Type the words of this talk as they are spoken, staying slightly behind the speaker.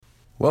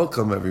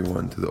Welcome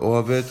everyone to the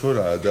Ohaveh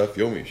Torah Daf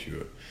Yomi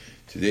Shiur.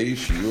 Today's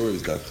Shiur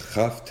is Daf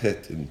Chaf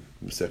Tet in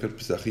Masechet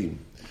Pesachim.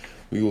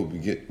 We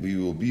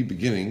will be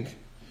beginning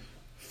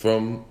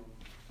from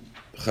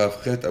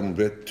Chaf Chet Amud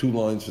Bet, 2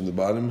 lines from the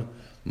bottom.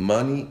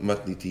 Mani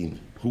Matnitin.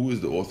 Who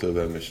is the author of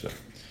that Mishnah?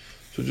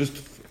 So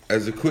just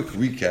as a quick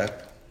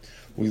recap,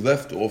 we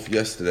left off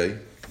yesterday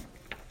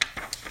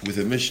with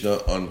a Mishnah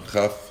on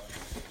Chaf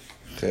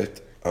Chet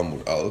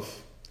Amud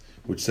Aleph,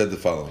 which said the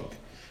following: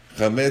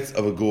 Chametz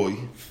of a goy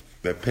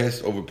that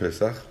passed over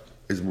Pesach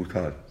is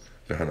mutar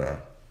v'hana'ah.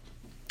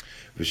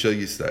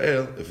 V'shel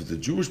Yisrael, if it's a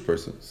Jewish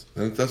person,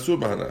 then it's asur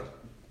b'hana'ah.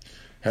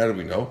 How do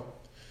we know?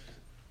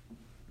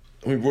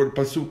 We brought a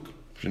pasuk.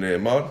 Shnei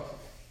Emar,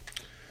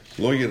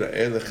 lo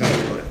yira'eh lecha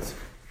chametz.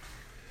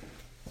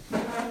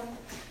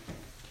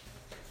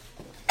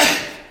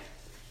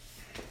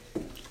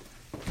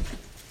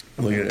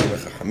 Lo yira'eh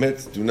lecha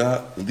chametz. Do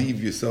not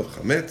leave yourself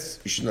chametz.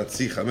 You should not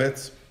see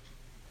chametz.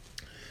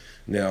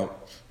 Now,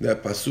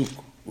 that pasuk,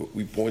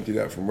 we pointed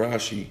out from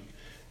Rashi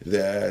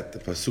that the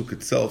pasuk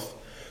itself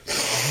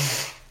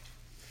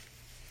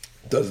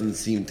doesn't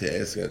seem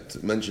to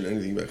mention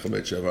anything about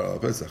chametz shavar al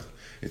Pesach.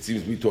 It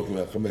seems to be talking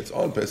about chametz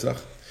on Pesach.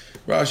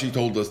 Rashi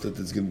told us that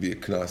there's going to be a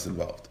knas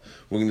involved.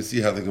 We're going to see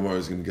how the Gemara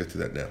is going to get to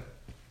that now.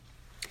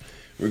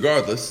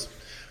 Regardless,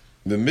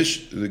 the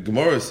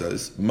Gemara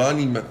says,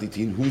 Mani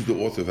Matnitin, who's the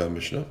author of our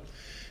Mishnah?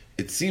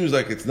 It seems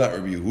like it's not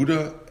Rabbi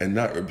Yehuda, and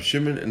not Rabbi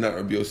Shimon, and not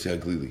Rabbi Yossi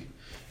HaGlili.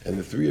 And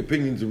the three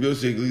opinions of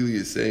Yossi HaGlili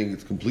is saying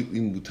it's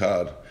completely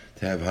mutar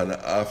to have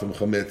hana'ah from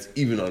chametz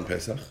even on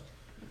Pesach.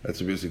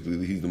 That's Rabbi Yossi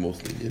HaGlili, he's the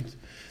most lenient.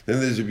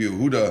 Then there's Rabbi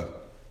Yehuda,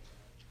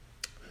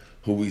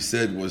 who we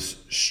said was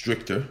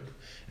stricter,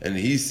 and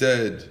he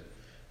said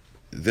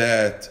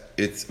that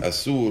it's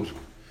asur,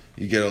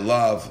 you get a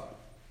lav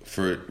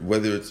for it,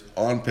 whether it's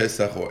on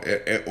Pesach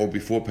or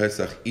before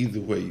Pesach,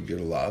 either way you get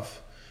a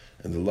lav.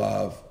 And the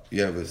lav,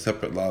 you have a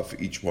separate lav for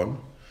each one.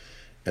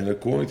 And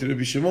according to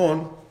Rabbi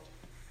Shimon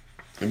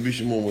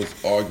was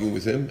arguing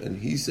with him, and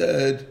he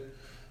said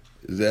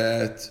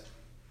that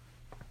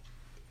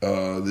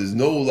there's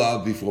no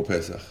lav before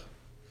Pesach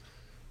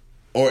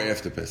or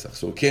after Pesach,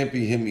 so it can't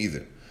be him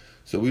either.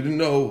 So we didn't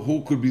know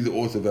who could be the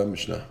author of our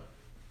Mishnah.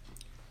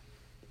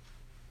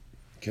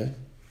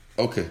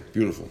 Okay,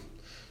 beautiful.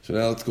 So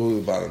now let's go to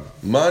the bottom.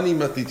 Mani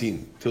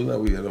Matnitin. Till now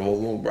we had a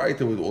whole long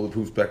brighter with all the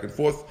proofs back and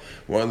forth.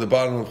 We're on the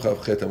bottom of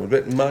Chav Chet Amud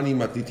Bet. Mani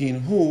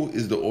Matnitin. Who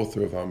is the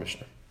author of our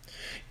Mishnah?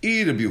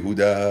 Rabbi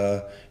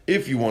Yehuda.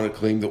 If you want to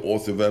claim the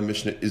author of our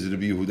Mishnah is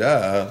Rabbi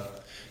Yehuda,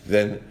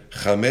 then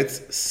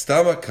Chametz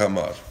Stama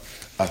Kamar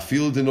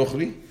Afil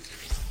Denochri.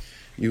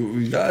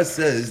 Yehuda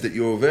says that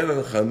you're over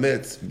on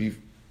Chametz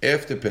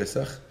after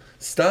Pesach.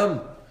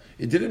 Stam.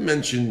 It didn't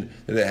mention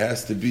that it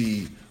has to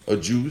be a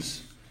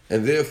Jew's,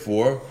 and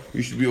therefore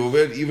you should be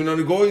over even on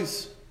the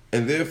goys.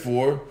 And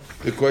therefore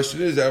the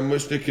question is, our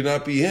Mishnah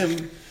cannot be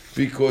him,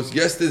 because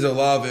yes, there's a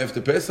lav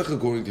after Pesach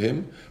according to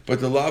him,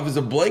 but the lav is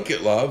a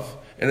blanket lav.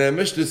 And our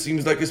Mishnah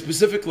seems like a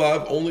specific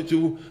lav only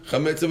to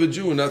chametz of a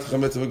Jew and not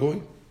chametz of a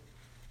goy.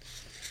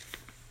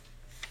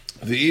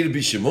 The Rabbi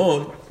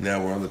Shimon.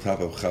 Now we're on the top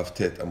of Chav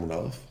Tet Amud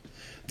Aleph.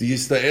 The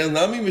Yisrael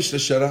Nami Mishnah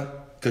Shara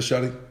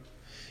Kashari.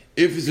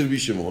 If it's Rabbi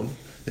Shimon,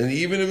 then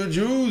even if a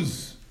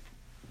Jews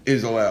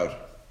is allowed,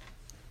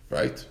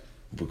 right?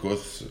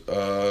 Because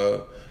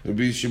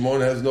Rabbi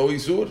Shimon has no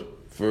isur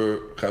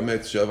for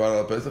chametz shavar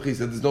al Pesach. He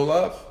said there's no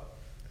lav.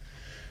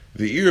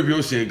 The Rabbi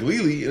Yossi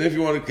HaGlili, and if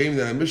you want to claim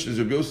that a Mishnah is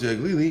Rabbi Yossi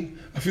HaGlili,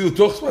 I feel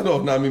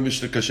tochsmanov nami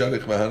Mishnah kasharich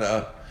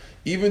v'hana'ah.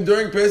 Even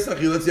during Pesach,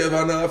 he lets you have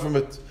hana'ah from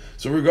it.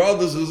 So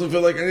regardless, it doesn't feel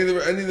like any of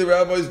the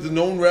rabbis, the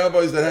known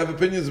rabbis that have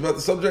opinions about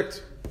the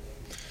subject.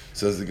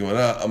 Says the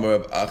Gemara, Amar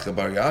Rab Acha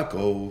bar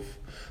Yaakov,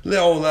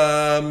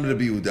 le'olam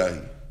Rabbi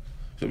Yehuda.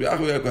 So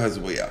Rabbi Yaakov has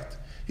a way out.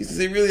 He says,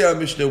 really, our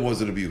Mishnah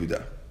was Rabbi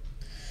Yehuda.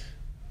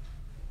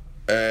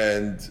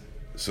 And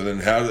so then,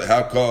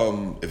 how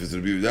come if it's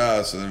Rabbi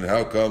Yehuda? So then,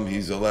 how come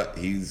he's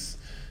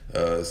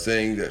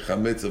saying that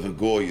chametz of a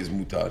goy is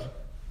mutar?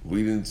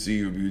 We didn't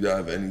see Rabbi Yehuda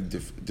have any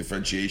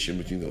differentiation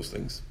between those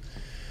things.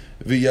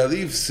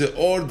 V'yaliv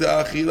seor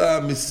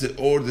da'achila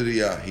mis-seor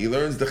d'riyah. He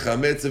learns the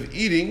chametz of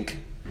eating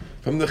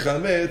from the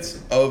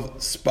chametz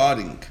of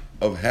spotting,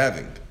 of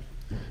having.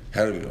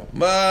 How do we know?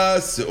 Ma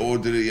seor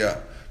d'riyah.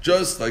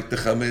 Just like the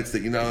chametz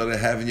that you're not allowed to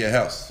have in your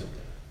house.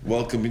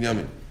 Welcome,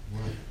 Binyamin.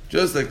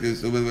 Just like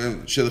this, that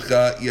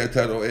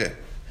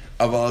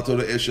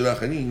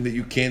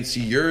you can't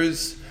see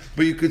yours,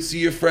 but you could see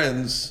your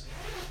friends.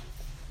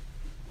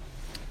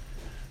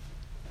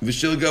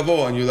 V'shel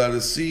gavo, and you're allowed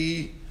to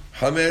see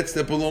hametz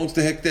that belongs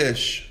to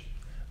hekdesh.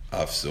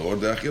 Afsor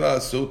da'achila,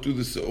 so to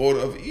the seor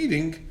of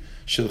eating,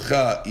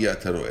 shelcha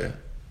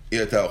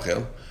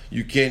iyata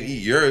you can't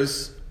eat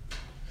yours.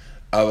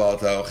 Aval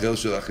ta'ochel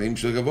shel achrim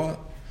shel gavo,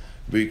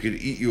 but you could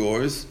eat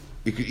yours.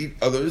 You could eat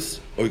others,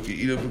 or you could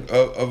eat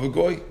of a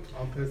goy.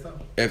 On Pesach?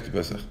 After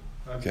Pesach.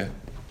 Okay?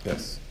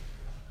 Yes.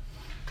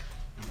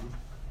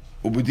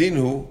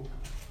 Ubedinhu,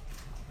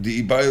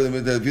 the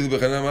ibayim that vil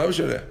b'chanam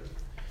avshareh.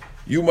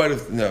 You might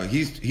have, no,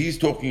 he's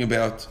talking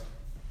about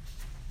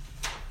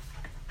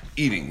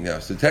eating now.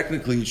 So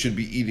technically, it should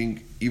be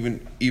eating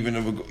even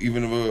of a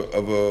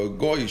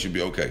goy. You should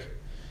be okay,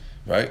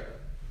 right?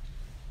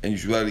 And you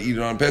should be allowed to eat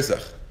it on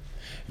Pesach.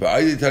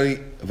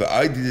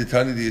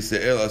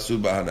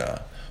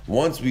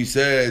 Once we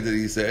said that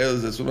Yisrael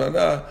is asur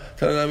b'hana,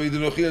 Tananami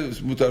denochia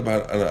is mutar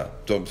b'hana.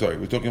 So I'm sorry,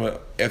 we're talking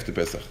about after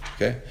Pesach.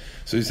 Okay,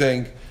 so he's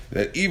saying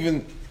that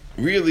even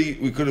really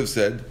we could have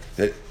said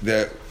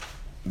that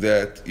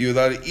you're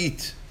allowed to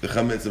eat the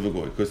chametz of a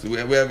goy, because we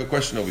have a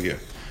question over here.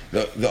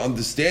 The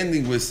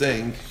understanding we're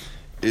saying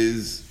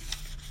is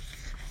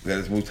that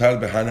it's mutar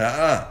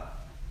b'hana'ah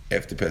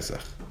after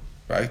Pesach,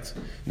 right?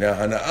 Now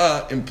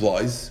hana'ah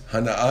implies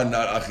hana'ah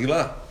not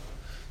achilah.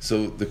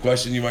 So the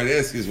question you might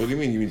ask is, what do you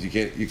mean? You mean you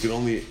can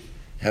only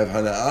have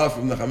hana'ah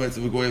from the chametz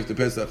of a goy after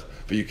Pesach,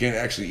 but you can't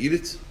actually eat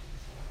it?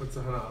 What's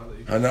the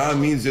hana'ah? Hana'ah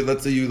means that,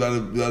 let's say you're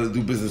allowed to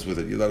do business with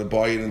it, you're allowed to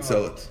buy it and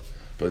sell it,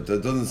 but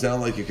that doesn't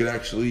sound like you could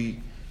actually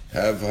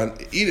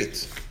eat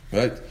it,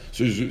 right?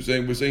 So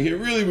we're saying here,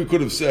 really, we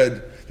could have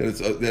said that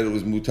it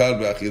was mutar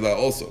b'achilah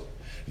also.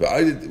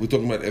 We're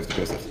talking about after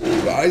Pesach.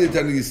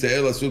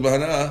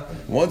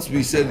 Once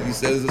we said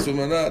Yisrael is asur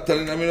b'hana,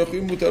 Tananami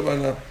denochia mutar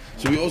b'hana.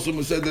 So we also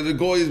said that a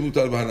goy is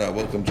mutar b'hana.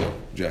 Welcome,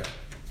 Jack.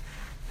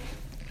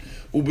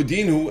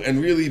 Ubedinhu,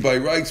 and really by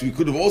rights, we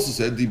could have also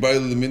said the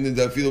bayil l'minin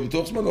da'afilo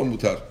b'toch zmano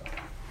mutar.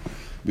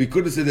 We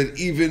could have said that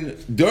even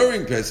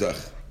during Pesach,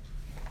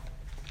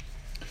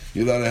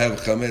 you're allowed to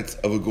have chametz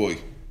of a goy.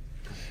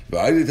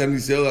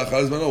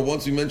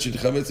 Once we mentioned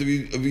chametz of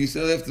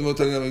Yisrael, after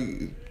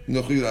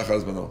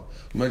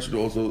we mentioned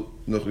also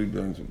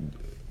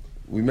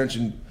we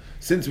mentioned.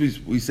 Since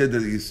we said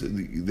that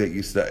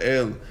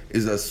Yisrael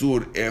is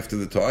asur after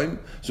the time,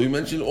 so we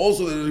mentioned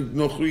also that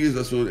Nochri is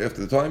asur after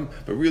the time,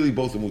 but really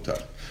both are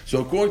mutar. So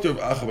according to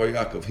Rav Acha bar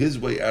Yaakov, his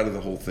way out of the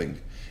whole thing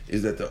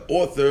is that the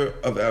author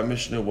of our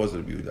Mishnah was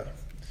Rabbi Yehuda.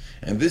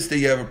 And this day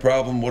you have a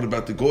problem. What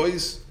about the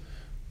goys?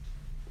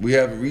 We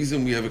have a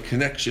reason, we have a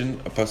connection,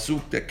 a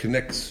pasuk that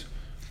connects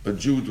a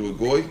Jew to a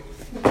goy.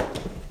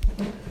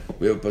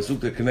 We have a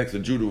pasuk that connects a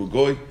Jew to a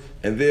goy,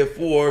 and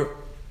therefore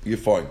you're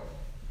fine.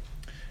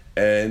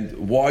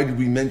 And why did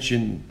we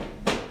mention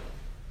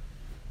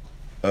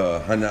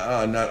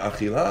hana'ah, not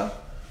achilah?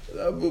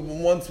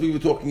 Once we were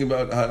talking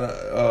about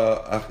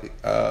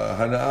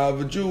hana'ah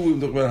of a Jew, we were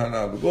talking about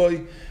hana'ah of a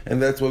goy,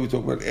 and that's why we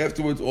talk about it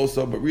afterwards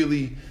also. But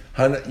really,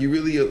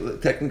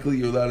 technically,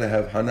 you're allowed to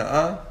have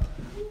hana'ah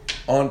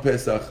on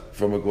Pesach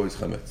from a goy's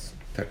chametz,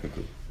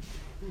 technically.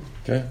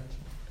 Okay?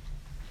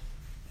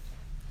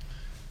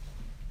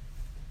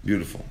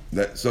 Beautiful.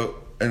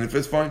 And if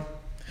it's fine,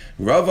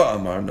 Rava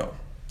Amar, no.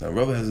 Now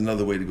Rava has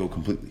another way to go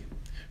completely.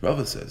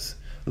 Rava says,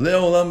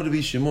 Le'olam Rabbi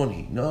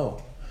Shimon.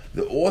 No,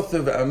 the author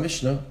of our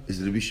Mishnah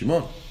is Rabbi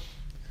Shimon.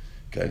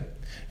 Okay,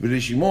 Rabbi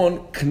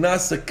Shimon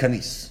knasa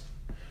kanis.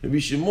 Rabbi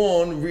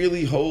Shimon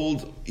really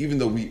hold, even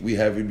though we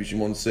have Rabbi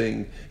Shimon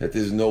saying that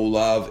there's no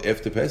lav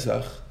after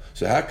Pesach.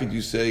 So how could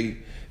you say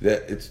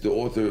that it's the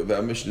author of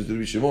our Mishnah is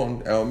Rabbi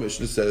Shimon? Our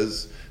Mishnah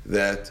says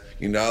that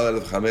you're not allowed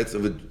to have chametz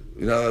of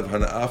you're not allowed to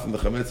have hana'ah from the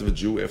chametz of a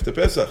Jew after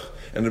Pesach.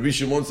 And Rabbi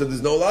Shimon said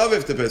there's no lav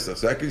after Pesach.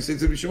 So how can you say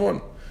it's Rabbi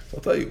Shimon? I'll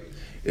tell you.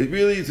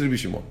 It's Rabbi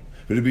Shimon.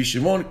 But Rabbi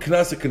Shimon,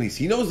 knas kanis.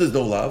 He knows there's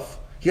no lav.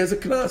 He has a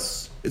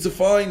knas. It's a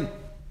fine.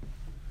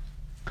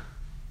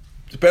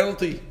 It's a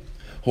penalty.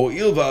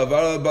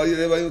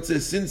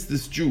 Since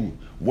this Jew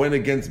went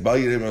against Bal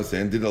Yireh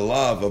and did a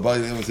lav of Bal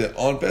Yireh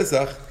on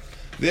Pesach,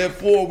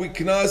 therefore we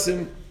knas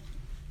him,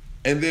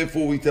 and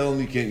therefore we tell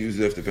him you can't use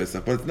it after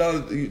Pesach. But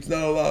it's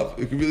not a lav.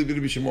 It could really be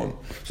Rabbi Shimon.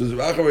 So it's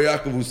Rav Acha bar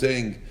Yaakov who's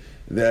saying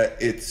that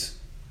it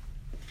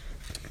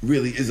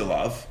really is a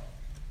lav,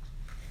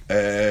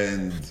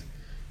 and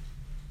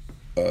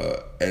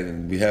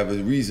we have a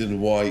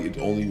reason why it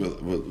only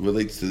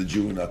relates to the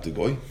Jew and not the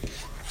goy.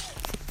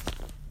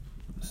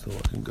 Still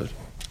looking good,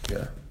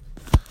 yeah.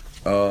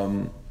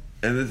 And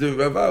the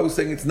Rava was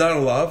saying it's not a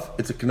lav,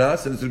 it's a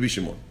knas, and it's Rabbi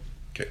Shimon.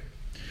 Okay.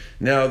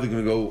 Now they're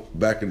going to go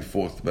back and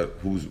forth about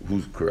who's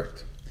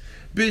correct.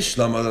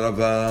 Bishlam al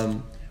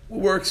Rava,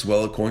 works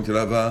well according to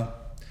Rava.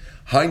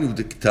 Hainu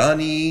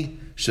diktani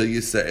shel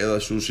Yisrael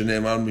ashur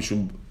shene'emar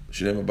mishum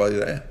shene'emar Bal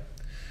Yireh.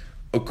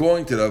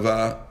 According to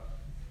Rava,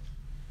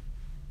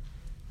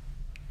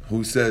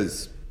 who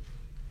says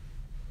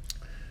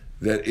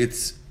that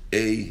it's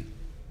a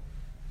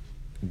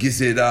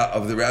gizera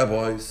of the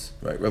rabbis,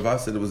 right? Rava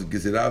said it was a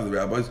gizera of the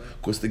rabbis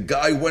because the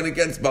guy went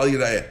against Bal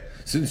Yireh.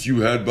 Since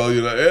you had Bal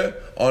Yireh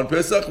on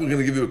Pesach, we're going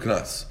to give you a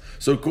knas.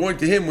 So according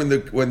to him, when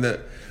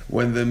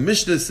the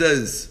Mishnah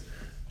says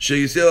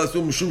sheYisrael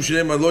asu mishum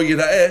shene'emar lo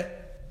yira'eh,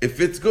 if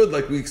it's good,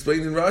 like we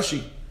explained in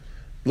Rashi,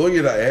 lo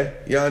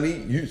yira'eh,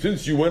 yani,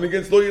 since you went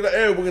against lo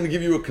yira'eh, we're going to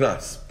give you a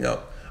knas. Now,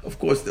 of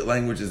course, the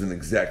language isn't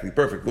exactly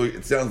perfect.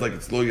 It sounds like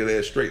it's lo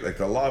yira'eh straight, like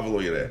the lav lo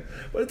yira'eh,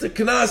 but it's a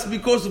knas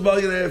because of Bal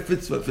Yireh.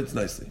 Fits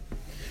nicely.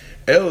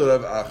 El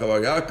Rav Acha bar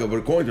Yaakov, but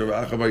according to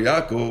Rav Acha bar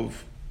Yaakov,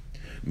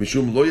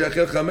 mishum lo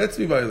yachel chametz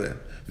mivayleh.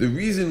 The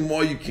reason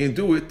why you can't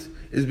do it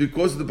is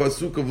because of the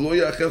pasuk of lo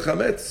yachel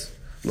chametz,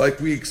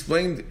 like we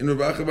explained in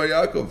Rav Acha bar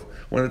Yaakov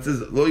when it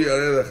says lo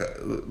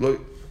yareh,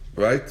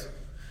 right?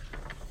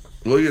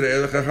 Lo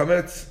yireh lecha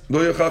chametz. Lo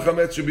yachal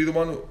chametz should be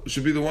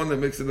the one that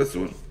makes it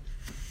asur.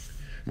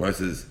 Mar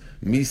says,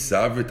 Mi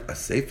savrit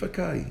aseifa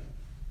kai.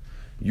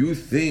 You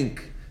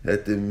think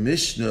that the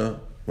Mishnah,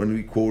 when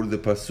we quoted the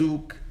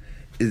pasuk,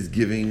 is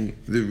giving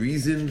the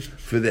reason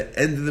for the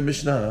end of the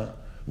Mishnah,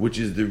 which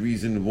is the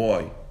reason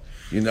why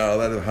you're not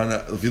allowed to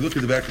hana. If you look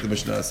at the back of the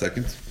Mishnah a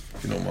second, if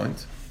you don't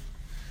mind,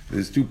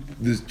 there's two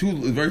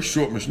very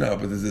short Mishnah,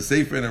 but there's a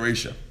sefer and a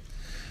reisha.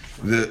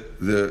 The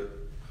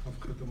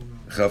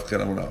Chav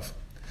Chet Amunav.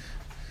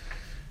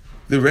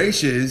 The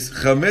reisha is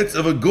chametz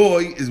of a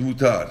goy is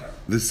mutar.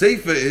 The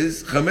sefer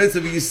is chametz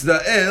of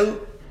Yisrael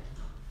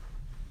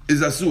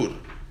is asur.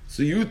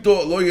 So you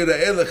thought lo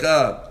yireh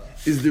lecha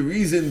is the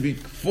reason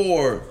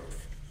before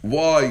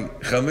why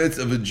chametz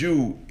of a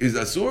Jew is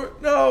asur?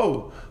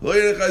 No, lo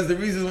yireh lecha is the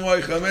reason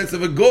why chametz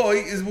of a goy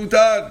is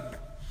mutar.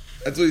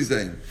 That's what he's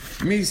saying.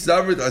 Mi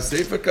savrit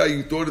asefer ka?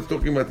 You thought it's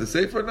talking about the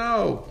sefer?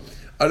 No.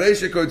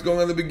 Areisheko, it's going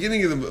on the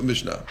beginning of the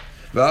Mishnah.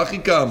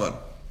 V'achi kaman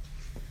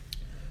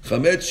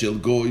chametz shel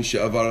goy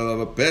she'avar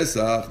alav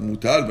Pesach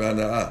mutar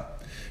b'hana'ah.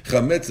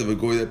 Chametz of a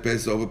goy that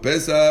passes over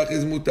Pesach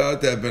is mutar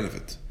to have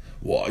benefit.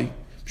 Why?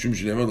 Because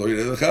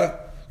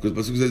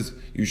Pasuk says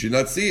you should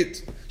not see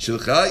it. You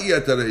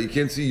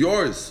can't see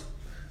yours.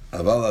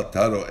 And we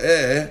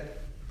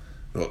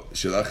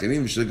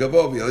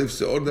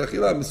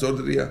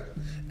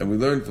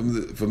learn from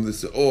the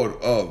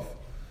seor of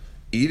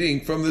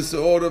eating, from the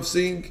seor of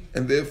seeing,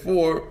 and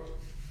therefore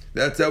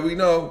that's how we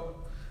know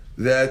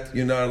that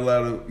you're not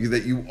allowed to,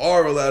 that you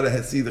are allowed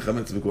to see the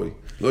chametz v'goy.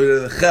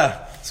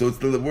 So it's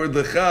the word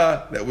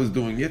lecha that was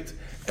doing it.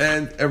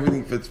 And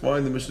everything fits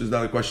fine. The Mishnah is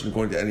not a question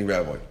according to any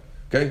rabbi.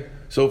 Okay?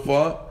 So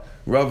far,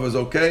 Rav is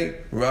okay,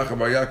 Rav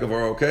Bar Yaakov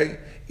are okay.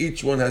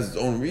 Each one has its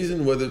own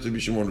reason, whether to be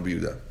Shimon or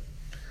Yehuda.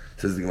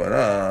 Says the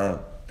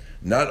Gemara,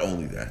 not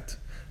only that,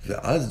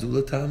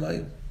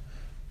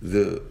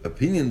 the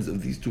opinions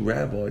of these two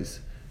rabbis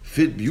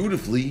fit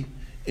beautifully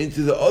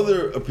into the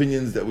other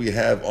opinions that we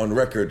have on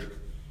record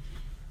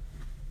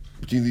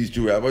between these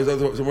two rabbis.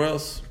 Somewhere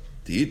else?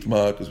 The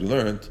Itma, because we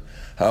learned,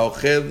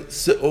 if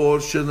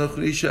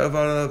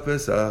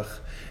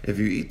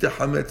you eat the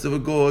hametz of a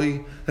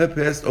goy that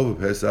passed over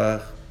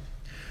Pesach,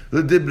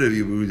 the Dibra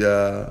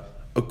Yehuda,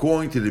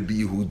 according to the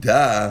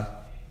Yehuda,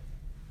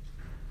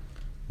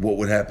 what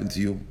would happen to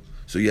you?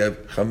 So you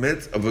have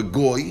hametz of a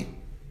goy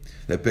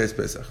that passed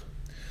Pesach.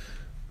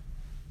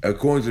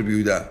 According to the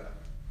Yehuda,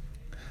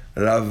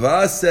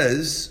 Rava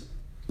says,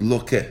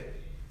 Loke.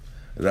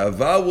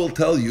 Rava will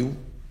tell you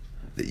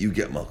that you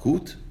get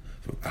malkut.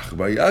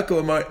 Bar Yaakov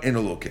Amar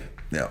eno loke.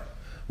 Now,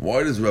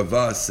 why does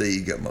Rava say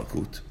you get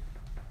malkut?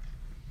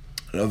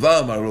 Rava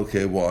Amar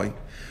loke, why?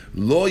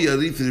 Lo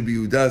yarif Rabbi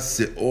Yehuda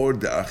seor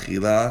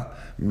de'achila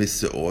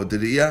mis-seor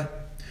de'riyah.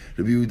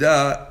 Rabbi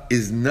Yehuda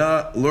is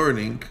not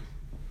learning,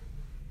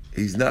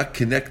 he's not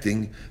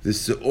connecting the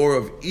seor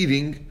of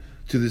eating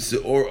to the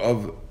seor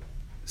of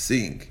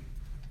seeing,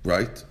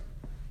 right?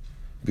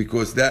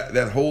 Because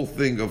that whole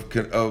thing of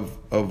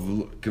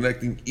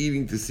connecting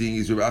eating to seeing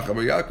is Rabbi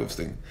Bar Yaakov's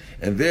thing,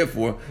 and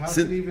therefore, how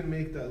can you even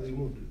make that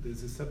limud?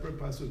 There's a separate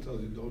pasuk that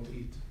tells you don't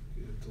eat.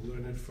 You have to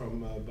learn it from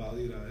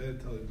Bali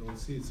Ra'ed, tell you don't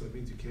see it, so it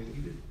means you can't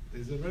eat it.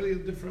 There's a very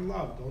different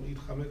law. Don't eat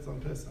chametz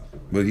on Pesach.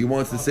 Right? But he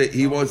wants to say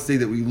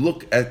that we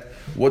look at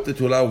what the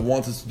Torah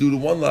wants us to do to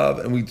one law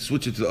and we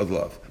switch it to the other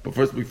law. But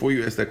first, before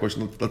you ask that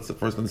question, let's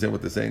first understand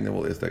what they're saying, then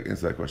we'll answer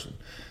that question.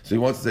 So he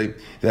wants to say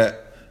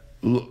that.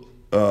 Lo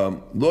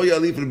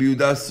yalif Rabbi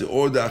Yehuda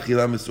seor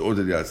de'achila mis-seor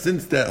de'riyah.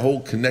 Since that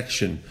whole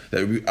connection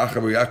that Rabbi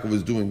Bar Yaakov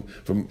was doing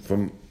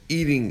from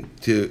eating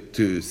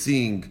to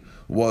seeing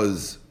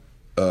was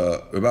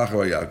Rabbi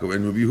Bar Yaakov,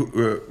 and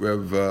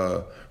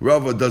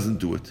Rava doesn't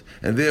do it,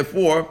 and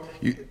therefore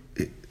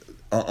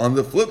on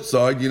the flip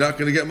side you're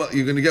going to get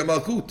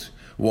malkut.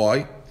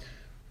 Why?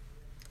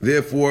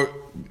 Therefore,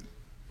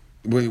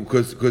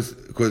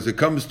 because it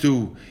comes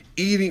to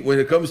eating, when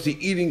it comes to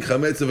eating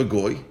chametz of a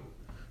goy,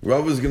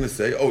 Rav is going to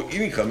say,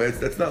 eating chametz,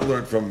 that's not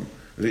learned from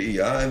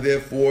Re'iyah, and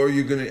therefore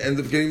you're going to end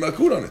up getting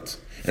malkut on it.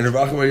 And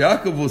Rabbi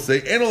Yaakov will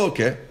say,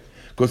 okay,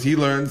 because he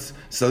learns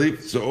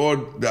salif seor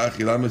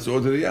de'achila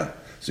mis-seor de'riyah.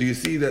 So you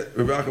see that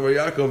Rabbi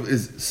Yaakov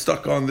is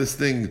stuck on this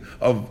thing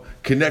of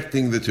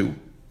connecting the two,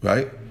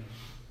 right?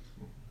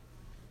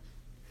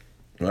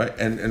 Right?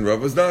 And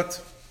Rav is not.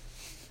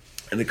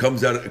 And it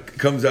comes out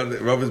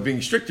that Rav is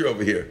being stricter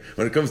over here.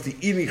 When it comes to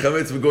eating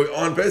chametz of a goy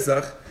on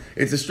Pesach,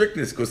 it's a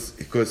strictness,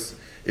 because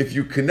if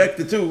you connect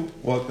the two,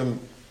 welcome.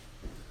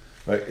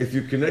 Right? If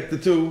you connect the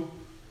two,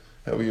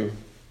 how are you?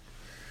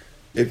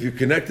 If you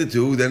connect the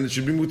two, then it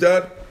should be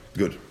mutar.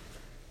 Good. It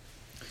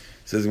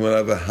says, even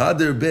though Rav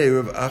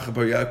Acha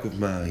Bar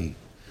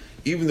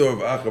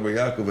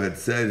Yaakov had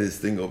said his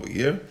thing over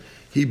here,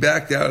 he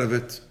backed out of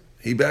it.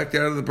 He backed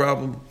out of the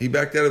problem. He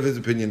backed out of his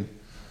opinion.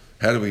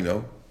 How do we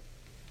know?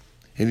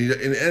 And in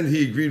the end,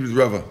 he agreed with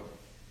Rava.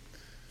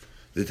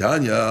 The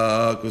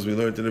Tanya, because we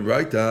learned in the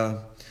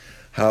Braita,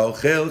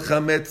 Ha'ochel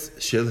chametz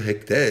shel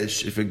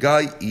hektesh. If a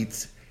guy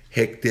eats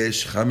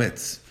hektesh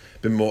chametz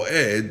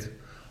b'moed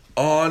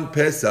on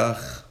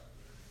Pesach,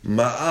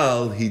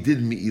 Ma'al, he did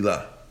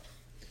mi'ilah.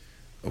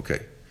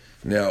 Okay.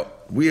 Now,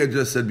 we had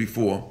just said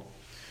before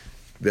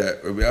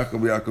that Rabbi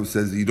Yaakov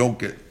says you don't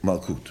get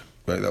malkut.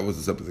 Right? That was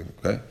a separate thing.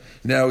 Okay.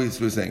 Now we're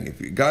saying if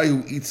a guy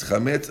who eats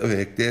chametz of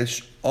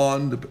hekdesh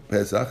on the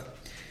Pesach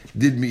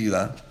did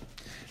mi'ilah,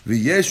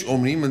 v'yesh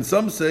omrim, and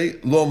some say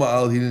lo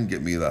ma'al, he didn't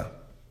get mi'ilah.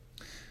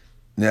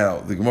 Now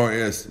the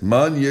Gemara asks,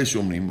 man yesh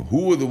omrim,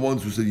 who are the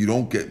ones who said you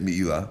don't get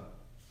mi'ilah,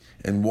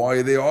 and why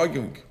are they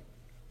arguing?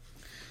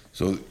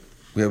 So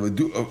we have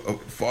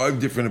 5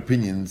 different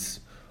opinions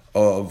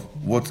of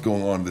what's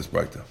going on in this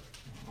braita.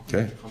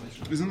 Okay.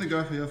 Isn't the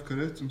guy Chayav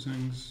Karet? I'm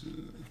saying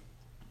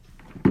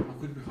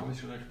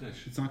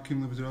it's not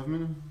Kim Lebedrav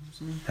Mina or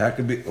something? How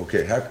could be?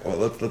 Okay.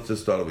 Let's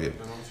just start over here.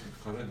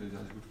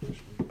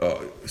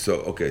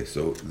 So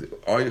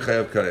are you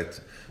Chayav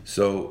Karet?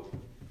 So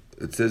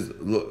it says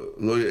lo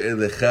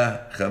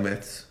lecha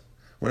chametz.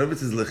 Whenever it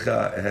says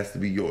lecha, it has to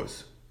be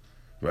yours,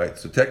 right?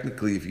 So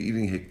technically, if you're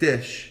eating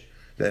hekdesh,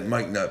 that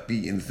might not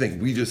be in the thing.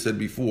 We just said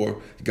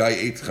before, the guy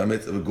ate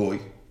chametz of a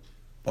goy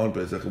on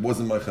Pesach. It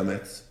wasn't my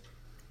chametz.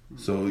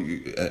 So,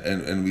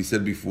 and we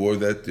said before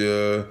that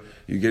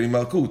you're getting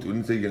malkut. We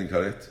didn't say you're getting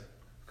karet.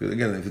 Because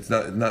again, if it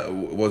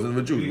wasn't of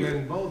a Jew. You're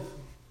getting both.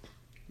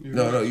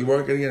 No, you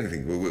weren't getting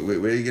anything.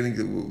 Where are you getting?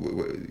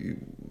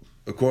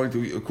 According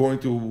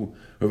to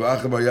Rav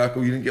Acha Bar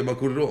Yaakov, you didn't get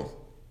malkut at all.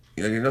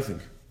 You're not getting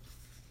nothing.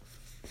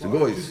 It's a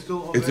goys.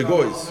 It's a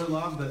goys.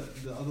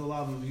 The other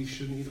law of you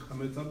shouldn't eat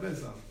chametz on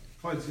Pesach.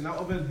 Fine, so you're not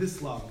over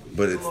this law.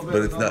 But it's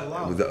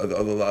not. The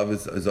other law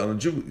is on a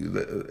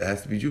Jew. It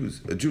has to be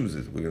Jews. A Jews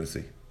is we're going to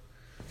see.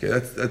 Okay,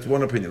 that's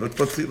one opinion. Let's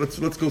go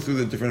through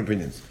the different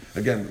opinions.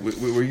 Again,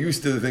 we're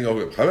used to the thing of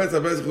chametz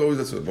on Pesach always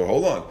this way. But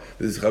hold on,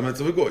 this is chametz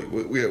of a goy.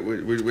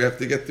 We have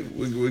to get.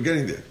 We're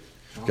getting there.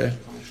 Okay.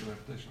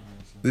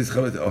 This is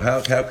chametz.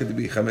 How could it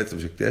be chametz of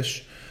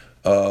hekdesh?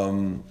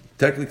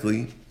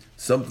 Technically,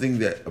 something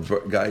that a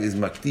guy is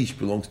makdish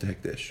belongs to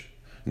hekdesh.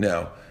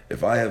 Now,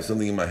 if I have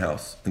something in my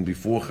house and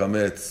before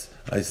chametz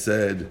I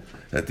said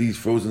that these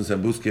frozen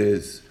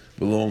sambuskes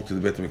belong to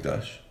the Beit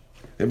HaMikdash,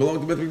 they belong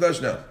to the Beit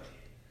HaMikdash now.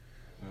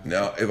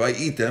 Now, if I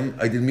eat them,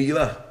 I did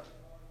mi'ilah.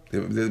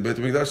 The Beit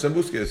HaMikdash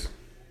sambuskes.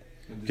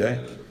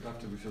 Okay.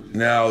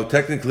 Now,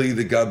 technically,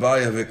 the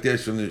Gabbai of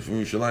Hekdesh from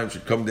Yerushalayim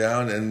should come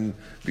down and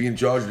be in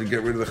charge to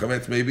get rid of the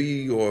chametz,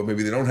 maybe, or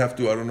maybe they don't have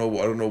to. I don't know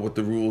what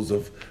the rules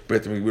of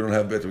Beit HaMikdash. We don't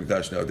have Beit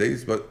HaMikdash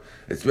nowadays, but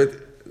it's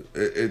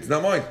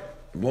not mine.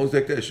 It belongs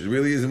to Hekdesh. It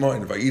really isn't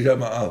mine. If I eat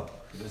ma'al,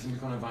 it doesn't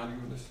become a value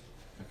in this.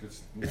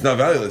 It's not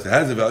valueless. It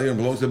has a value and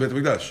belongs to the Beit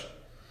HaMikdash.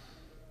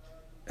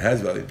 It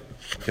has value.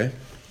 Okay,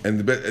 and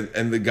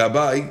the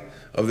Gabbai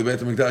of the Beit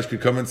HaMikdash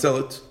could come and sell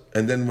it,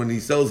 and then when he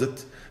sells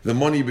it, the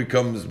money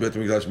becomes Beit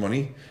HaMikdash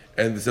money,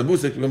 and the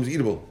sambusik becomes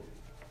eatable.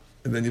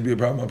 And then you'll be a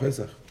problem on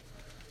Pesach.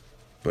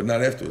 But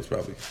not afterwards,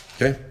 probably.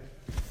 Okay?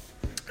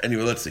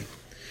 Anyway, let's see.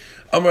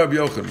 Amar Rabbi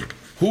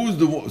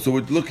Yochanan. So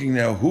we're looking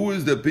now, who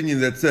is the opinion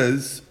that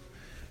says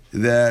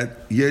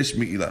that yesh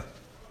mi'ilah?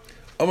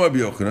 Amar Rabbi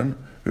Yochanan,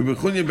 Rabbi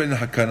Chunya ben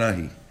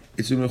Hakanahi.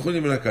 It's Rabbi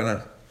Chunya ben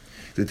Hakanah.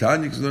 The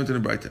Tanya is learned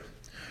in the Braita.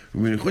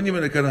 Rabbi Chunya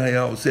ben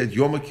Hakanah said,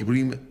 Yom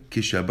HaKippurim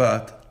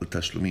kishabat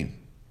l'tashlumin.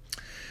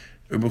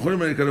 Rabbi Chunya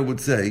ben Hakanah would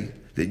say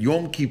that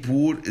Yom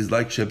Kippur is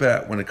like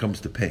Shabbat when it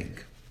comes to paying.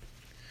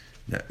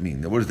 Now,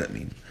 what does that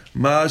mean?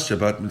 Ma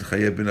Shabbat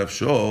mitchayev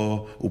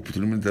b'nafsho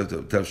u'p'turim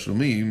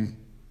t'avshlumim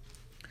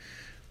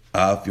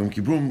af Yom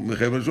Kippur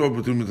mitchayev b'nafsho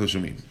u'p'turim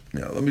t'avshlumim.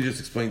 Now, let me just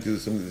explain to you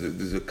something.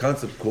 There's a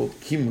concept called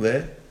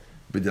kimle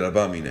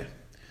b'derabah mineh,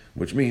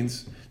 which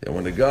means that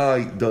when a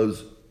guy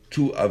does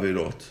 2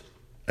 averot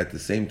at the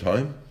same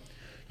time,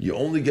 you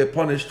only get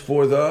punished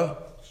for the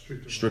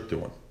stricter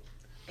one.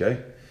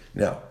 Okay?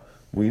 Now,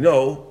 we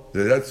know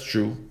that that's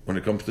true when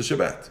it comes to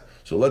Shabbat.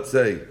 So let's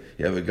say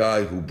you have a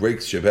guy who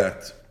breaks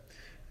Shabbat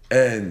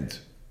and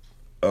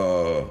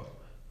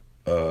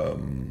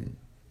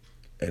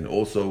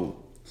also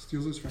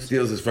steals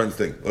his friend's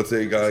thing. Let's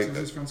say a guy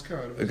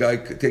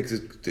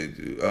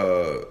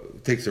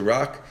takes a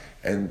rock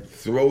and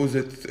throws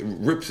it,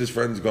 rips his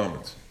friend's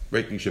garment,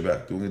 breaking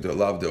Shabbat, doing it to a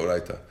lav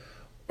deoraita,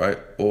 right?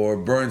 Or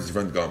burns his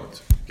friend's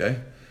garment. Okay,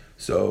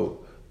 so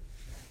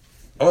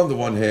on the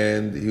one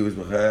hand, he was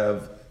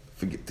mechayav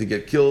to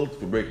get killed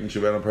for breaking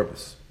Shabbat on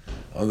purpose.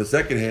 On the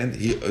second hand,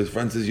 his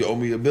friend says, you owe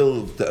me a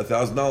bill of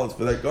 $1,000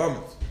 for that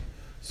garment.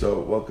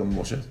 So, welcome,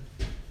 Moshe.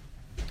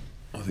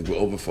 I think we're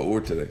over for Ur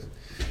today.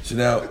 So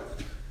now,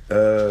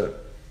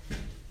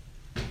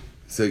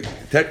 so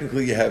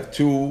technically you have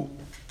 2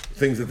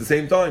 things at the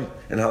same time.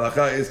 And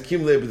halakha is,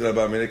 Kim le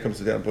b'derabah mineh, comes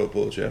down,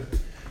 pull a chair.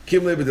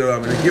 Kim le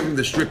b'derabah mineh, give him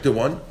the stricter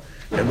one.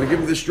 And we give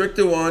him the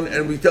stricter one,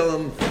 and we tell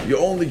him, you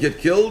only get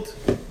killed,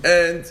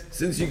 and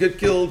since you get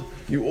killed,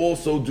 you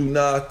also do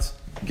not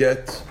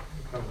get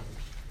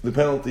the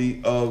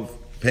penalty of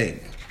paying.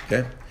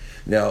 Okay?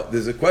 Now,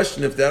 there's a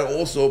question if that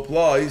also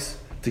applies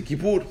to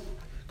Kippur.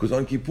 Because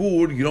on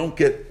Kippur, you don't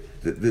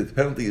get, the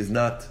penalty is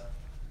not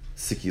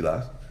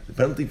sikila. The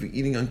penalty for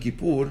eating on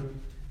Kippur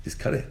is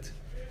karet.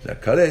 Now,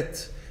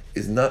 karet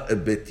is not a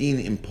betin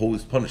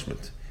imposed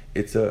punishment.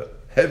 It's a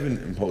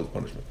heaven-imposed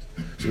punishment.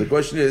 So the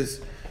question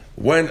is,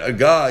 when a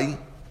guy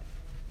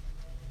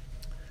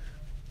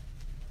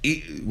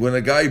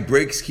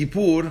breaks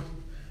Kippur,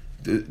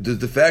 does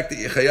the fact that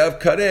you chayav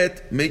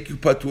karet make you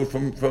patur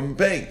from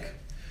paying?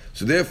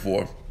 So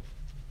therefore,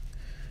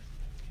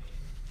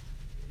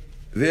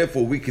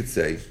 we could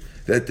say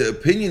that the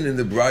opinion in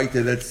the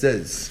Braita that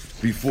says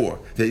before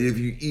that if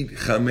you eat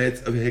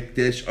chametz of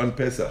hekdesh on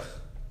Pesach,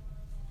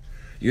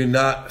 you're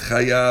not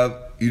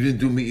chayav, you didn't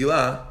do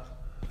mi'ilah,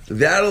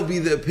 that'll be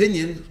the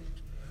opinion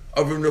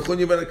of Rav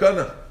Nechunya ben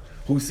Akana,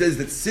 who says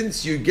that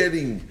since you're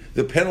getting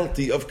the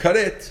penalty of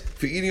karet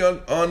for eating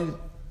on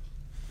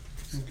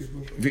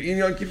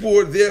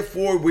Kippur,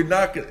 therefore we're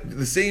not gonna,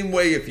 the same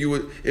way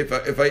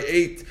if I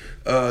ate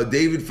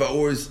David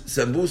Faor's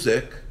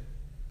sambusek,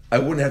 I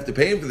wouldn't have to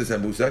pay him for the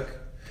sambusek.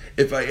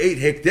 If I ate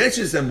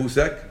Hekdesh's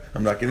sambusek,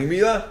 I'm not getting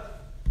milah.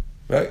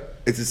 Right?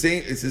 It's the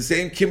same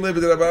kimle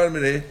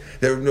b'derabbanan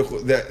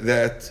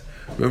that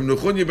Rav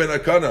Nechunya ben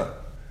Akana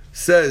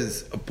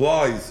says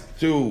applies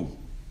to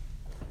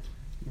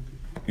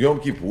Yom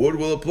Kippur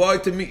will apply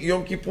to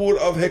Yom Kippur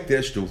of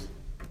Hekdesh too.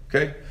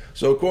 Okay?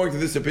 So according to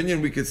this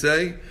opinion, we could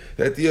say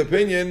that the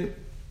opinion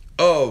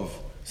of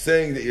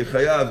saying that you're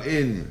not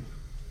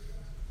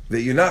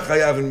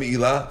chayav in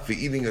mi'ilah for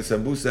eating a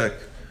sambusek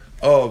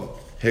of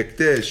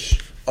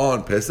Hekdesh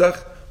on Pesach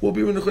will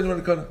be Rav Nechunya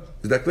ben Akana.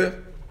 Is that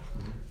clear?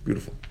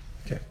 Beautiful.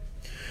 Okay.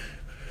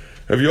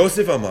 Rav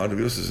Yosef Amar, Rav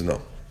Yosef says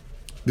no.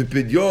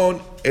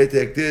 B'pidyon et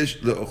Hekdesh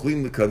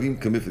le'ochlin lekavim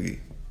kamifagi.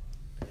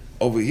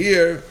 Over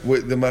here,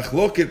 with the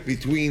machloket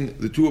between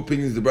the two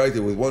opinions of the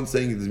Braita, with one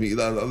saying it is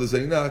mi'ilah and the other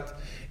saying not,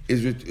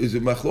 is a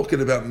machloket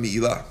about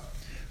mi'ilah.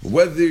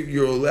 Whether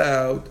you're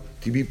allowed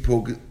to be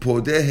podeh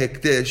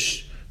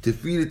hekdesh to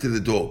feed it to the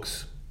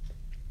dogs.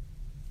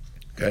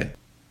 Okay?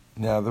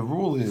 Now, the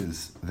rule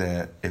is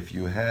that if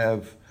you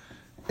have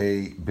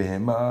a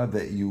behemah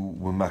that you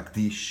were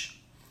makdish,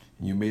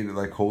 you made it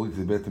like holy to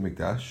the Beit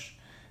HaMikdash,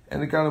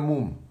 and it got a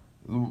mum.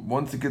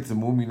 Once it gets a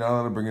mum, you're not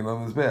allowed to bring it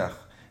on the Mizbeach.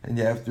 And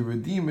you have to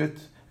redeem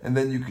it, and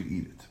then you could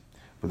eat it.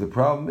 But the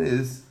problem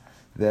is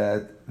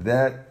that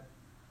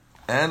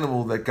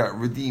animal that got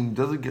redeemed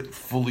doesn't get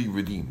fully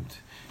redeemed.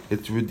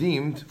 It's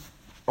redeemed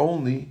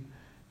only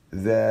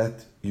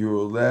that you're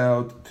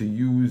allowed to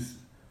use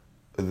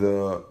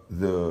you're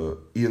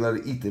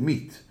allowed to eat the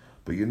meat,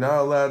 but you're not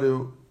allowed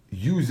to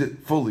use it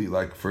fully.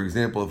 Like, for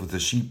example, if it's a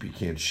sheep, you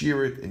can't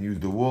shear it and use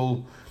the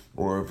wool,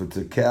 or if it's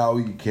a cow,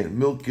 you can't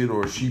milk it,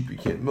 or a sheep, you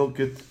can't milk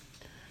it.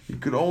 You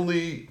could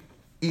only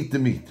eat the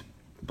meat.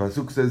 The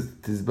pasuk says,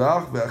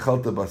 "Tizbach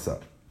ve'achalta basar."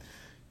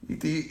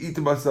 Eat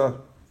the basar.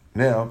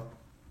 Now,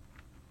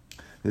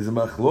 there's a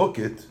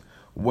machloket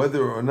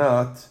whether or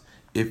not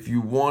if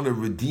you want to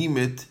redeem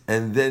it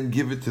and then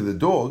give it to the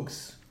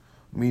dogs,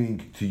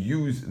 meaning to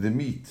use the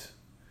meat,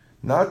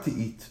 not to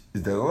eat,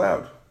 is that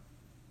allowed?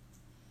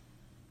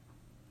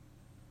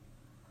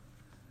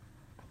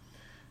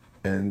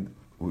 And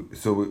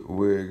so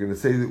we're going to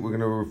say that we're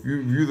going to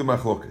review the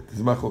machloket. This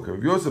is machloket.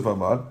 Rav Yosef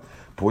Amar.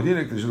 The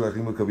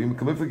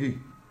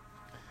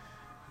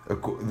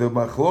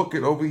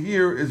machloket over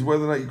here is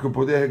whether or not you could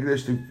podeh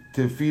hekdesh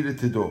to feed it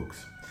to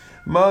dogs.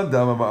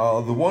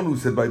 The one who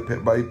said by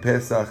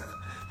Pesach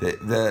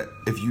that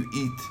if you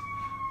eat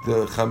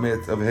the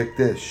chametz of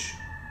hekdesh,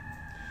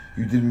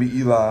 you did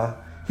mi'ilah,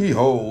 he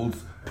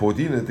holds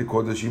podina to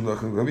kodashim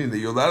lachem kavim, that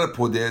you're allowed to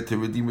podeh to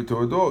redeem it to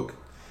a dog,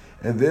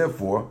 and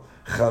therefore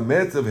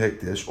chametz of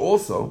hekdesh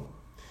also,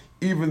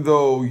 even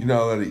though you're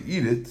not allowed to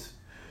eat it,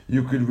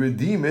 you could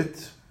redeem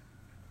it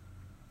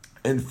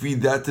and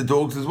feed that to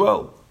dogs as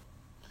well.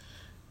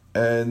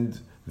 And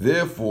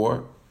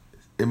therefore,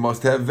 it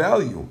must have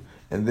value.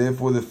 And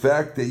therefore, the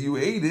fact that you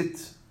ate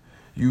it,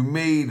 you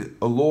made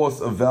a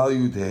loss of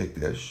value to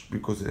Hekdesh,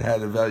 because it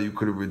had a value you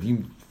could have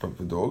redeemed from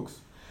the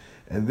dogs.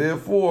 And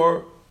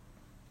therefore,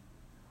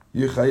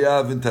 you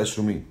chayav in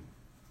Tashrumi.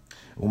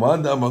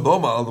 Uman da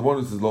Amal, the one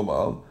who says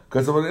Lomal,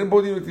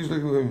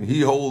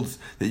 he holds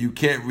that you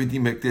can't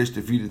redeem Hekdesh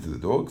to feed it to the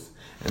dogs.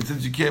 And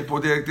since you can't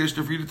podeh hekdesh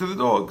to feed it to the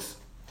dogs,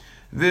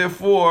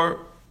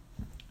 therefore,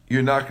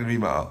 you're not going to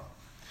be ma'al.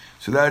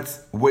 So that's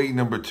way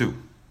number 2.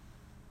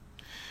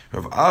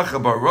 Rav Acha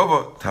bar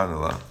Rava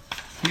Tanala,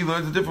 he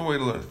learns a different way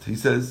to learn it. He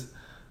says,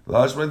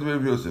 over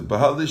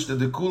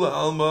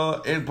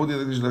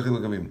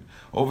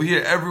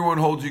here, everyone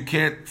holds you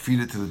can't feed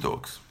it to the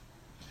dogs.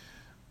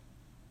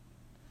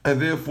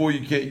 And therefore,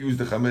 you can't use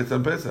the chametz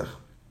on Pesach.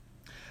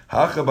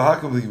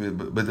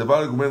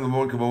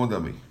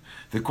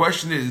 The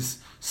question is,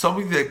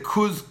 something that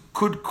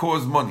could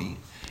cause money,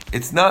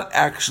 it's not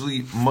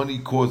actually money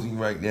causing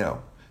right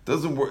now.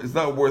 It's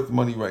not worth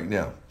money right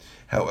now.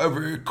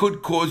 However, it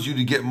could cause you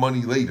to get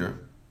money later.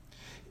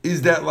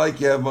 Is that like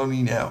you have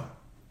money now?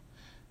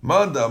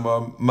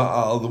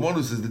 Ma'al, the one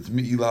who says it's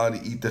mi'ilah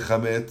to eat the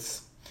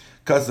chametz,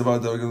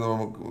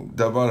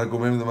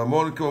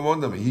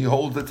 he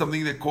holds that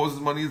something that causes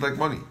money is like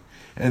money.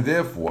 And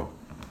therefore,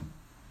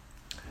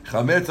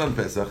 chametz on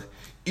Pesach,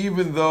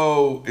 even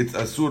though it's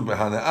asur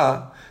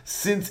b'hana'ah,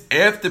 since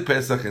after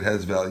Pesach it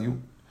has value,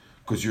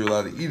 because you're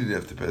allowed to eat it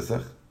after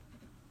Pesach.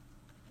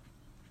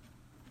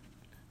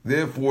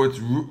 Therefore,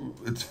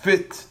 it's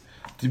fit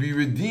to be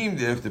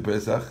redeemed after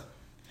Pesach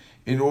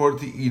in order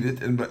to eat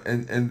it, and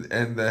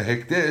the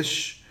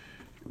Hekdesh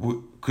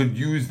could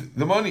use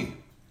the money.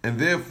 And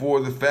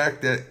therefore, the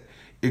fact that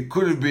it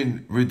could have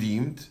been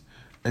redeemed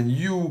and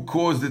you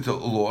caused it a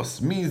loss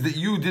means that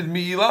you did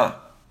Mi'ilah.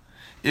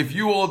 If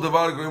you hold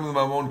Davar Goyim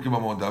L'Mamon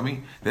K'Mamon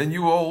Dami, then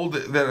you hold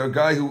that a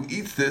guy who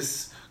eats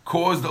this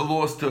caused a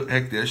loss to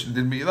Hekdesh and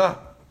did Mi'ilah.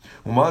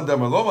 And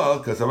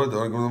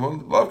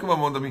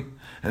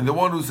the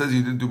one who says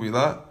you didn't do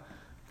Mi'ilah,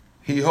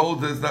 he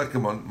holds that it's not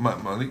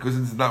money because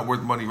it's not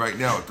worth money right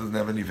now. It doesn't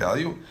have any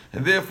value,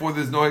 and therefore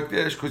there's no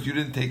Hekdesh because you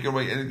didn't take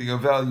away anything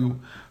of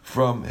value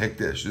from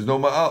Hekdesh. There's no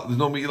Ma'al, there's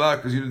no Mi'ilah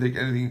because you didn't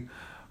take anything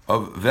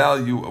of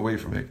value away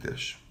from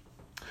Hekdesh.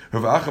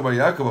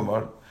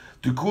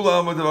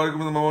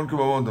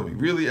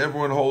 Really,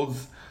 everyone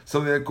holds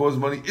something that costs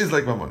money is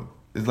like money,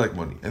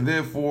 and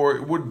therefore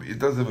it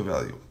does have a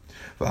value.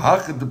 Here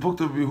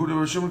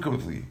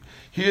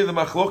the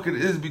machloket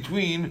is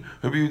between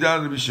Rabbi Yehuda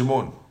and Rabbi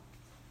Shimon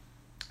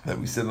that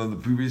we said on the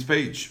previous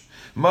page.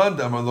 The one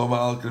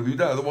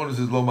who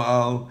says lo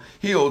ma'al,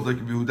 he holds like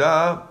Rabbi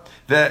Yehuda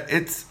that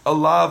it's a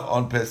lav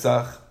on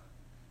Pesach,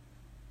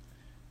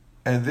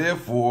 and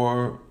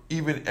therefore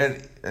even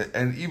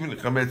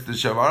chametz the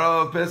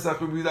shavar of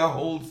Pesach, Rabbi Yehuda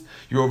holds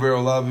you're over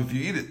a lav if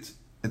you eat it.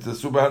 It's a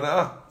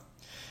subhanah,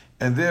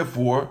 and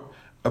therefore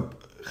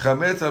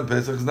chametz on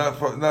Pesach is not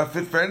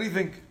fit for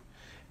anything.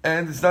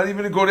 And it's not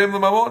even a Gorem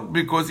L'Mamon,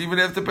 because even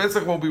after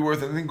Pesach won't be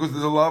worth anything, because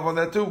there's a lav on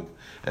that too.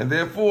 And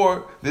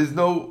therefore, there's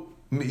no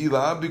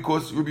Me'ilah,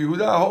 because Rabbi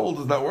Yehuda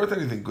holds it's not worth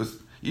anything, because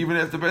even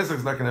after Pesach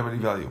it's not going to have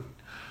any value.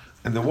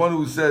 And the one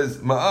who says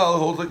Ma'al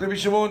holds like Rabbi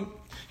Shimon.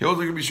 He holds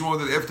like Rabbi Shimon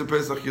that after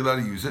Pesach you're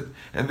allowed to use it.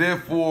 And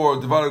therefore,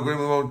 Devar Gorem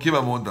L'Mamon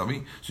K'Mamon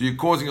Dami. So you're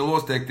causing a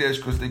loss to Hekdesh,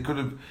 because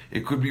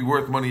it could be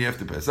worth money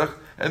after Pesach.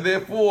 And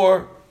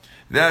therefore,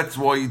 that's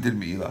why you did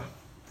Me'ilah.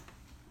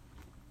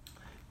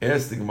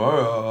 Ask the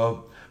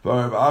Gemara,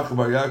 what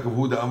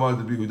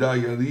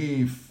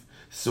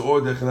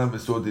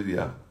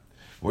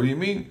do you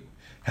mean?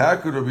 How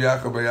could Rabbi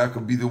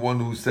Yaakov be the one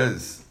who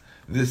says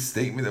this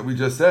statement that we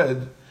just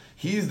said?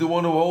 He's the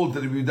one who holds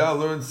that Rabbi Yehuda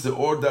learns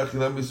Seor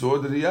Dachilam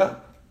Seor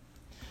Deriyah.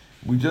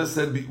 We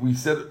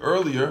said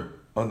earlier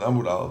on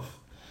Amud Aleph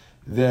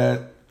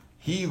that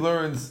he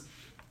learns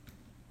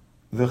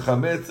the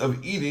chametz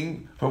of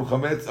eating from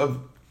chametz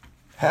of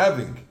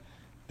having,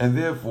 and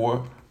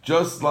therefore,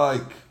 just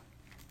like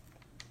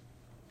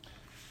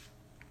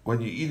when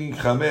you're eating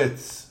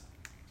chametz,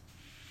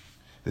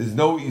 there's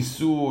no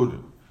isur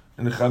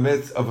in the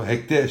chametz of a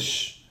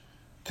hekdesh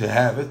to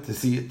have it, to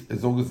see it,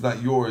 as long as it's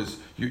not yours.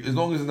 As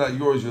long as it's not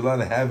yours, you're allowed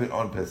to have it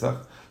on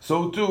Pesach.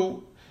 So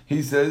too,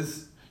 he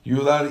says,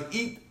 you're allowed to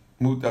eat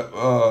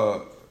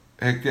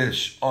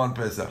hekdesh on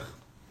Pesach.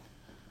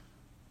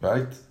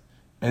 Right?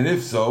 And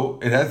if so,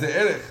 it has an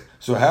erech.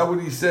 So how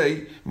would he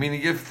say,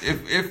 meaning if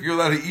you're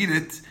allowed to eat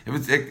it,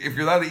 if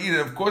you're allowed to eat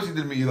it, of course he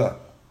did Me'ilah.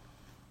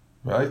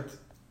 Right?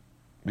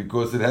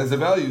 Because it has a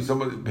value.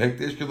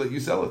 Hekdesh could let you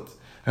sell it.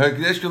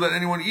 Hekdesh could let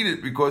anyone eat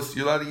it because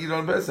you're allowed to eat it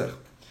on Pesach.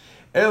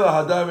 It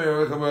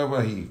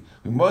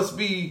must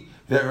be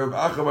that Reb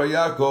Acha bar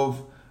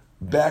Yaakov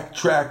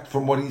backtracked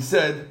from what he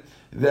said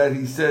that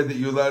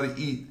you're allowed to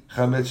eat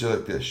chametz shel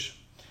hekdesh,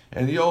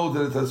 and he holds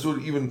that it's asur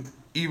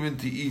even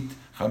to eat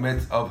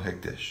chametz of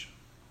hekdesh.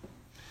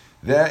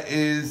 That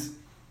is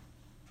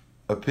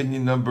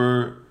opinion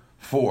number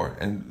 4,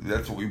 and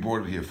that's what we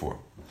brought it here for.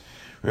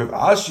 Reb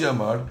Ashi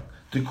Amar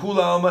to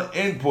kula alma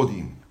and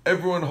podim.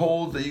 Everyone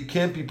holds that you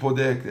can't be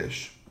podeh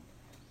hekdesh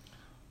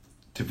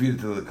to feed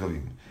it to the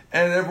kavim,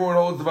 and everyone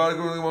holds the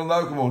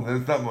v'aragol and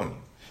it's not money.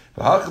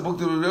 The machloket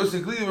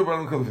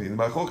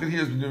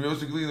here is between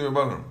Yosef Glili and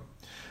Rabbanon.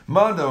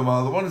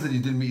 The one that said you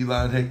did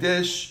Me'ilah and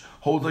hekdesh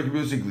holds like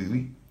Yosef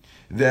Glili,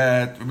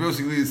 that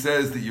Yosef Glili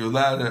says that you're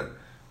allowed to,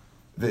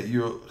 that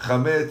you're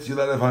chametz, you're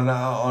allowed to have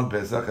hana'ah on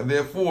Pesach, and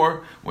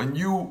therefore when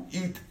you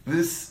eat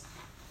the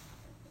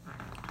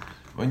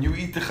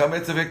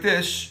chametz of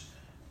hekdesh,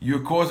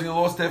 you're causing a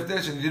loss to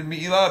hekdesh, and you did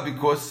Me'ilah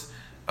because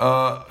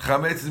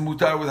chametz is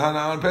mutar with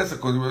hana'ah on Pesach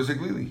according to Yosef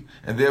Glili,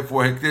 and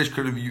therefore hekdesh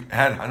could have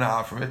had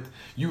hana'ah from it.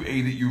 You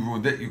ate it, you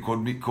ruined it, you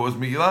caused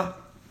Me'ilah.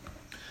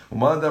 He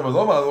holds like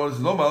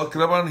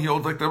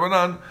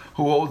Rabbanan,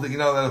 who holds that you're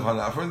not allowed to have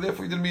hana'ah from it, and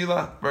therefore you did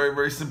Me'ilah. Very,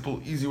 very simple,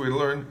 easy way to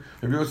learn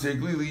Rabbi Yosef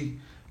Glili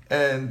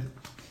and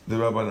the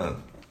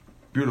Rabbanan.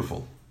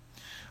 Beautiful.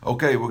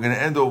 Okay, we're going to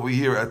end over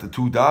here at the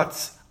 2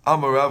 dots.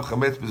 Amarav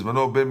chametz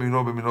bizmano ben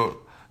mino ben mino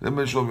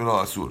ben shol mino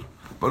asur.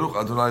 Baruch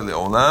Adonai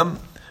le'olam.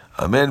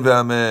 Amen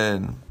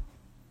ve'amen.